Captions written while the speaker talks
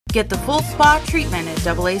Get the full spa treatment at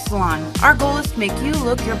AA Salon. Our goal is to make you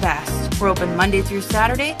look your best. We're open Monday through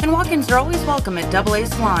Saturday, and walk-ins are always welcome at AA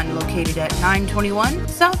Salon, located at 921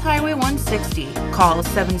 South Highway 160. Call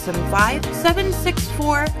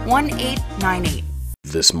 775-764-1898.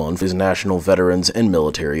 This month is National Veterans and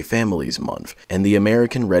Military Families Month, and the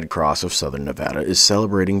American Red Cross of Southern Nevada is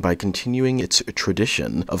celebrating by continuing its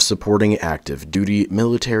tradition of supporting active duty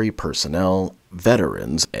military personnel,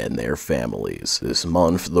 veterans, and their families. This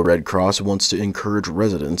month, the Red Cross wants to encourage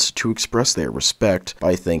residents to express their respect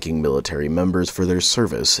by thanking military members for their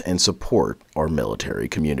service and support our military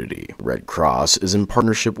community. Red Cross is in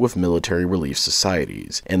partnership with military relief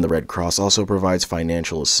societies, and the Red Cross also provides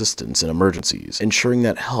financial assistance in emergencies, ensuring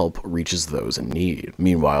that help reaches those in need.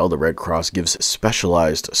 Meanwhile, the Red Cross gives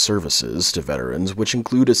specialized services to veterans, which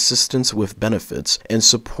include assistance with benefits and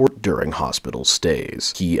support during hospital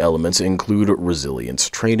stays. Key elements include resilience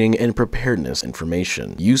training and preparedness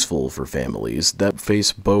information, useful for families that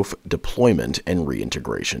face both deployment and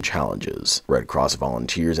reintegration challenges. Red Cross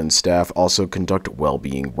volunteers and staff also conduct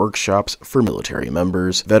well-being workshops for military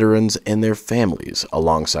members, veterans, and their families,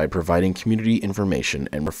 alongside providing community information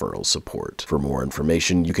and referral support. For more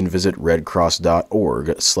information, you can visit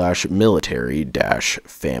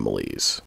redcross.org/military-families.